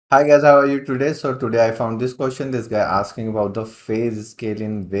Hi guys, how are you today? So today I found this question, this guy asking about the phase scale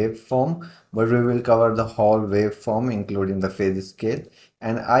in waveform, but we will cover the whole waveform including the phase scale.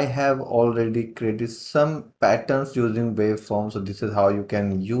 And I have already created some patterns using waveform. So this is how you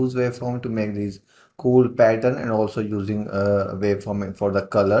can use waveform to make these cool pattern and also using waveform for the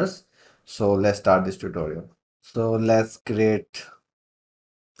colors. So let's start this tutorial. So let's create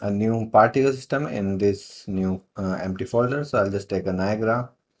a new particle system in this new empty folder. So I'll just take a Niagara.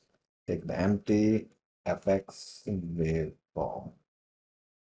 Take the empty fx waveform.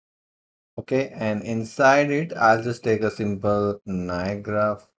 Okay, and inside it, I'll just take a simple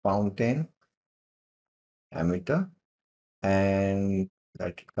Niagara fountain emitter and let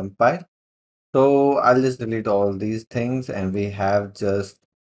it compile. So I'll just delete all these things and we have just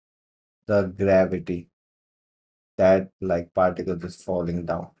the gravity that like particle just falling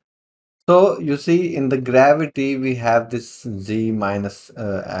down. So you see in the gravity, we have this z minus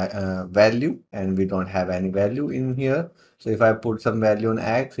value and we don't have any value in here. So if I put some value on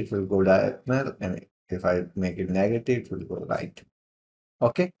x, it will go diagonal, and if I make it negative, it will go right.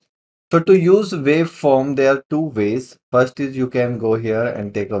 Okay. So to use waveform, there are two ways. First is you can go here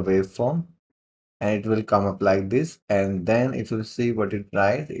and take a waveform and it will come up like this. And then if you see what it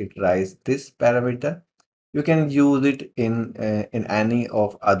writes this parameter. You can use it in any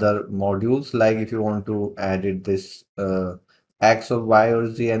of other modules. Like if you want to add it this x or y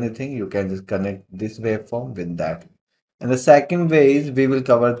or z anything, you can just connect this waveform with that. And the second way is we will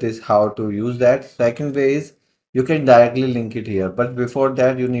cover this how to use that. Second way is you can directly link it here, but before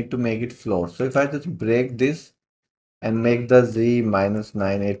that you need to make it float. So if I just break this and make the z minus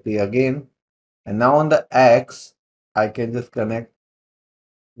 980 again, and now on the x I can just connect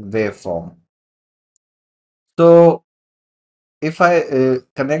waveform. So if I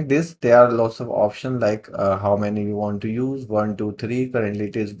connect this, there are lots of options like how many you want to use, 1, 2, 3. Currently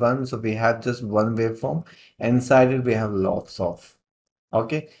it is 1. So we have just one waveform. Inside it, we have lots of.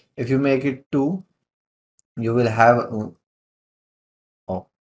 Okay. If you make it 2, you will have, oh,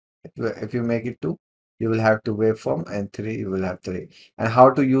 if you make it 2, you will have 2 waveform, and 3, you will have 3. And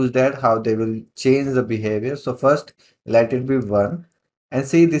how to use that, how they will change the behavior. So first, let it be 1. And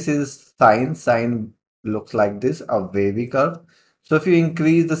see, this is sine. Sine looks like this, a wavy curve. So if you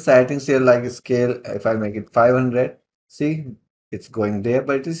increase the settings here, like scale, if I make it 500, see, it's going there,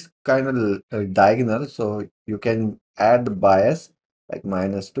 but it is kind of diagonal. So you can add the bias, like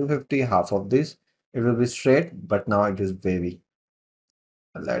minus 250, half of this. It will be straight, but now it is wavy.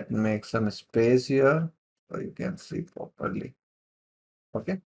 Let me make some space here so you can see properly.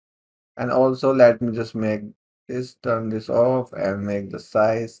 Okay. And also let me just make this, turn this off and make the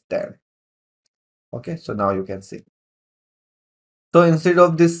size 10. Okay. So now you can see. So instead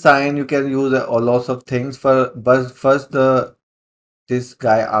of this sign, you can use a lots of things but first this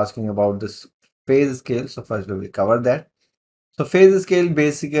guy asking about this phase scale. So first we will cover that. So phase scale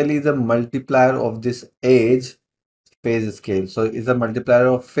basically is a multiplier of this age phase scale. So it's a multiplier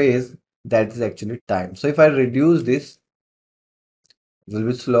of phase that is actually time. So if I reduce this, it will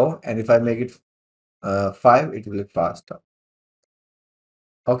be slow, and if I make it 5, it will be faster.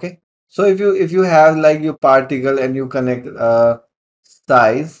 Okay. So if you have like your particle and you connect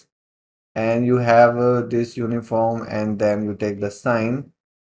size and you have this uniform and then you take the sign.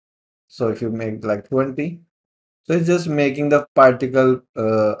 So if you make like 20, so it's just making the particle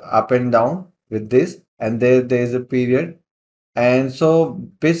up and down with this, and there is a period. And so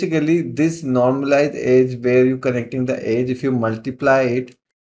basically this normalized edge where you connecting the edge, if you multiply it,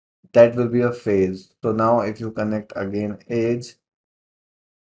 that will be a phase. So now if you connect again edge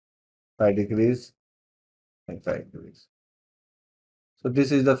 5 degrees and 5 degrees. So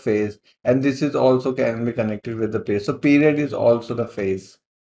this is the phase, and this is also can be connected with the period. So period is also the phase.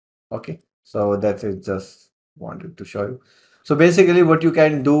 Okay. So that is just wanted to show you. So basically what you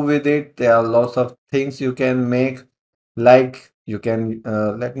can do with it, there are lots of things you can make. Like you can,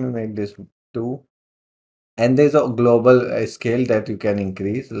 let me make this 2. And there's a global scale that you can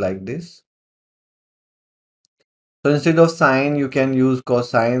increase like this. So instead of sine, you can use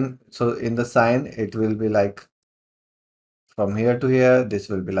cosine. So in the sine, it will be like from here to here. This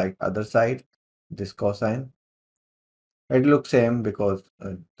will be like other side, this cosine. It looks same because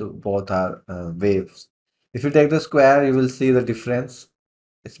both are waves. If you take the square, you will see the difference.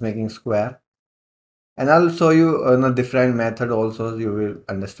 It's making square. And I'll show you on a different method also, you will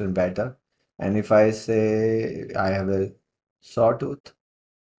understand better. And if I say I have a sawtooth,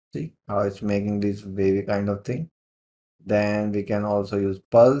 see how it's making this wavy kind of thing. Then we can also use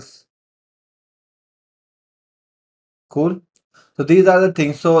pulse. Cool. So these are the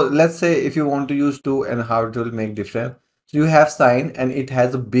things. So let's say if you want to use 2 and how it will make difference. So you have sine and it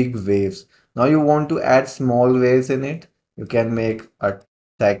has a big waves. Now you want to add small waves in it. You can make a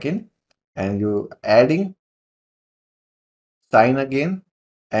second and you adding sine again.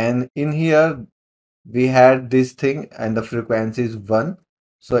 And in here we had this thing and the frequency is 1.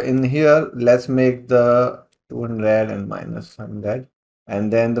 So in here, let's make the 200 and minus 100.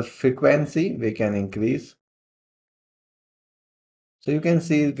 And then the frequency we can increase. So you can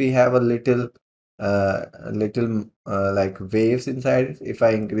see we have a little like waves inside it. If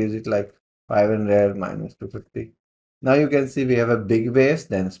I increase it like 500 minus 250. Now you can see we have a big waves,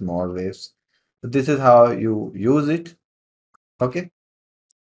 then small waves. So this is how you use it. Okay.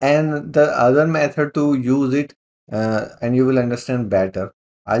 And the other method to use it, and you will understand better.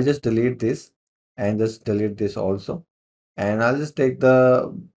 I'll just delete this and just delete this also. And I'll just take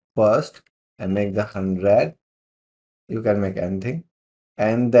the first and make the 100. You can make anything.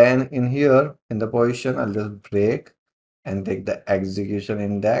 And then in here, in the position, I'll just break and take the execution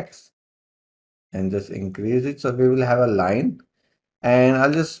index and just increase it. So we will have a line. And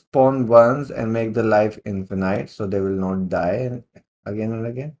I'll just spawn ones and make the life infinite so they will not die again and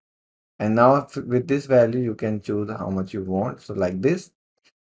again. And now with this value, you can choose how much you want. So like this.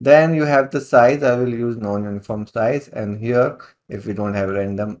 Then you have the size. I will use non-uniform size. And here, if we don't have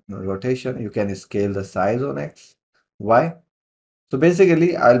random rotation, you can scale the size on X, Y. So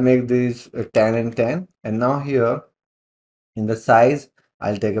basically, I'll make these 10 and 10. And now here in the size,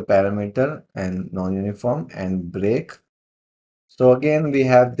 I'll take a parameter and non-uniform and break. So again, we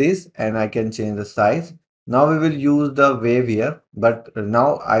have this and I can change the size. Now we will use the wave here, but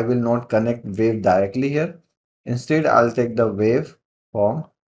now I will not connect wave directly here. Instead, I'll take the wave form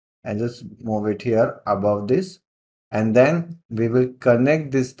and just move it here above this. And then we will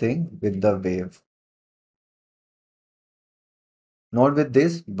connect this thing with the wave. Not with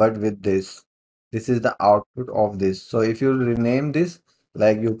this, but with this. This is the output of this. So if you rename this,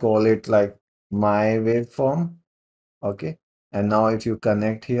 like you call it like my waveform, okay? And now if you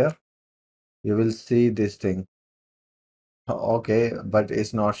connect here, you will see this thing. Okay, but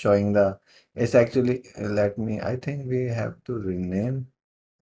it's not showing it's actually, I think we have to rename.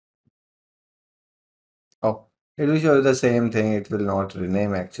 Oh, it will show the same thing. It will not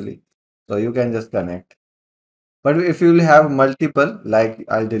rename actually. So you can just connect. But if you will have multiple, like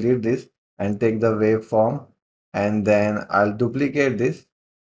I'll delete this and take the waveform and then I'll duplicate this.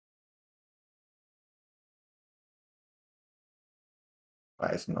 Why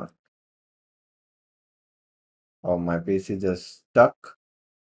it's not? Oh, my PC just stuck.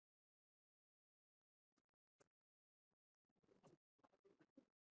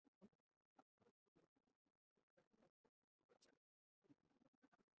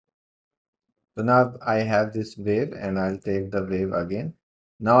 So now I have this wave and I'll take the wave again.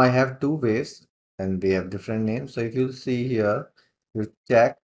 Now I have two waves and they have different names. So if you see here, you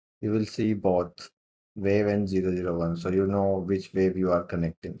check, you will see both wave and 001. So you know which wave you are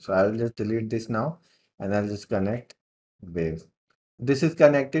connecting. So I'll just delete this now and I'll just connect wave. This is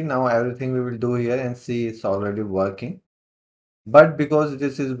connected now. Everything we will do here and see it's already working. But because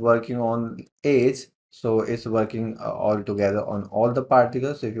this is working on edge, so it's working all together on all the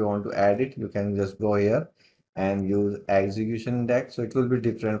particles. So if you want to add it, you can just go here and use execution index. So it will be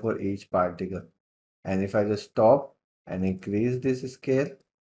different for each particle. And if I just stop and increase this scale,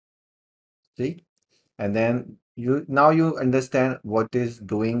 see, and then you understand what is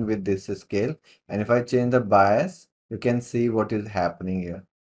doing with this scale. And if I change the bias, you can see what is happening here.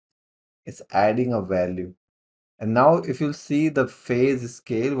 It's adding a value. And now if you see the phase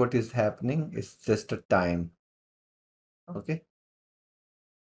scale, what is happening is just a time. Okay.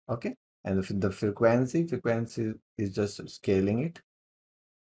 Okay. And the frequency is just scaling it.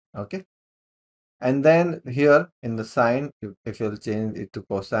 Okay. And then here in the sine, if you'll change it to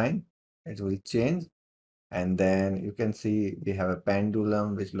cosine, it will change. And then you can see we have a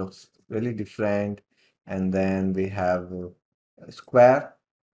pendulum which looks really different. And then we have a square.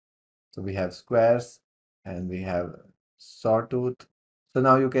 So we have squares and we have sawtooth. So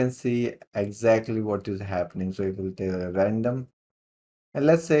now you can see exactly what is happening. So it will take a random. And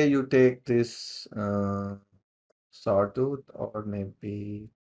let's say you take this sawtooth or maybe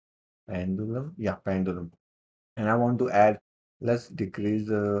pendulum. Yeah, pendulum. And I want to add, let's decrease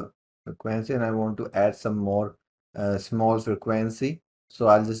the frequency and I want to add some more small frequency. So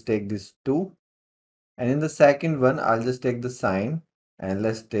I'll just take this 2. And in the second one, I'll just take the sine and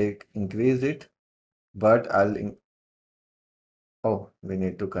let's increase it. But oh, we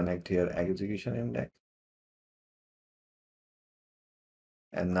need to connect here execution index.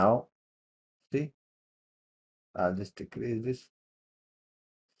 And now, see, I'll just decrease this.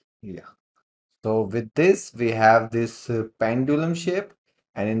 Yeah. So with this, we have this pendulum shape,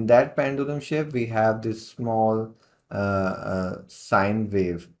 and in that pendulum shape, we have this small sine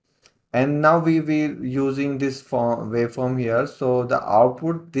wave. And now we using this form waveform here. So the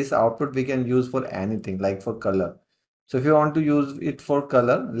output, this output we can use for anything, like for color. So if you want to use it for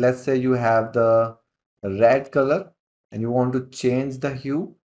color, let's say you have the red color and you want to change the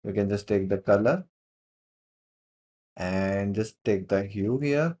hue, you can just take the color and just take the hue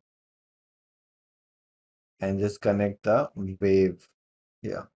here and just connect the wave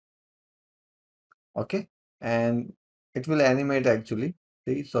here. Okay, and it will animate actually.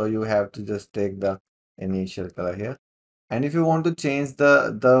 See, so you have to just take the initial color here. And if you want to change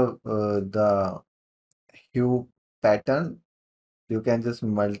the hue pattern, you can just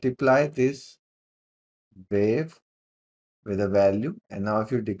multiply this wave with a value. And now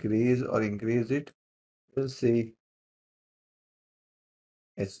if you decrease or increase it, you'll see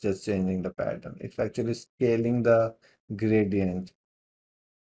it's just changing the pattern. It's actually scaling the gradient.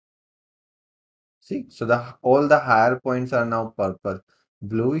 See, so the all the higher points are now purple,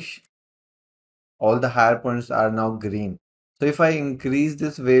 bluish. All the higher points are now green. So if I increase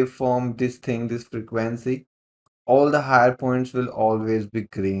this waveform, this thing, this frequency, all the higher points will always be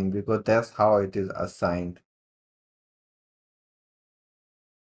green because that's how it is assigned.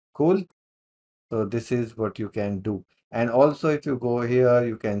 Cool. So this is what you can do. And also if you go here,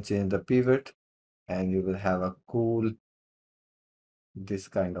 you can change the pivot and you will have a cool, this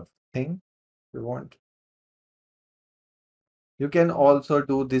kind of thing you want. You can also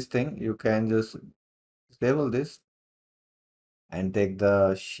do this thing. You can just disable this and take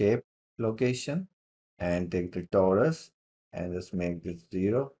the shape location and take the torus and just make this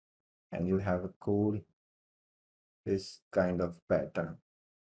 0 and you have a cool, this kind of pattern.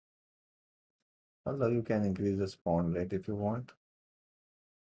 Although you can increase the spawn rate if you want,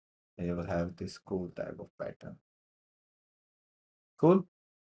 and you will have this cool type of pattern. Cool.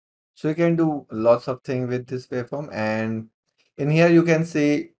 So you can do lots of things with this waveform, and in here you can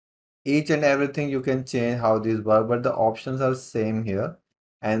see each and everything you can change how these work, but the options are same here.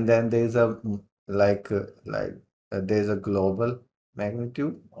 And then there's a there's a global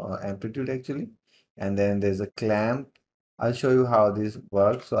magnitude or amplitude actually, and then there's a clamp. I'll show you how this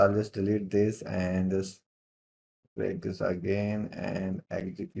works. So I'll just delete this and just break this again and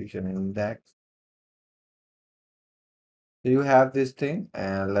execution index. So you have this thing,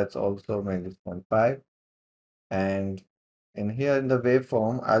 and let's also make this 0.5. And in here in the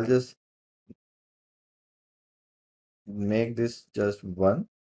waveform, I'll just make this just 1.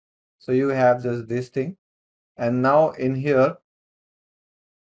 So you have just this thing. And now in here,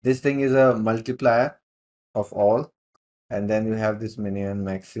 this thing is a multiplier of all. And then you have this minimum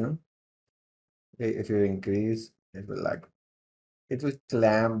maximum. Okay, if you increase, it will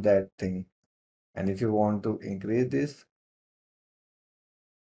clamp that thing. And if you want to increase this,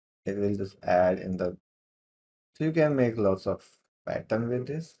 it will just add in the, so you can make lots of pattern with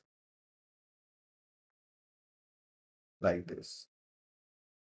this, like this.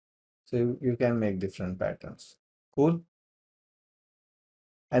 So you can make different patterns. Cool.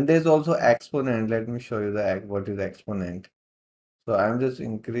 And there's also exponent. Let me show you the what is exponent. So I'm just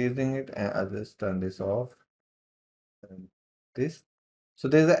increasing it and I'll just turn this off. And this. So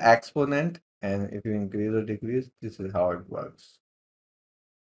there's an exponent, and if you increase or decrease, this is how it works.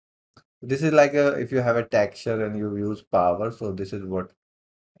 This is like a, if you have a texture and you use power, so this is what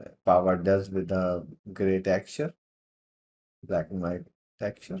power does with the gray texture, black and white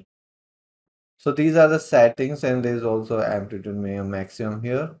texture. So these are the settings, and there's also amplitude minimum maximum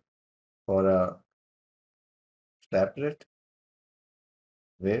here for a separate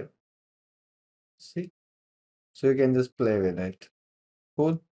wave. See, so you can just play with it.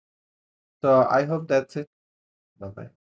 Cool. So I hope that's it. Bye bye.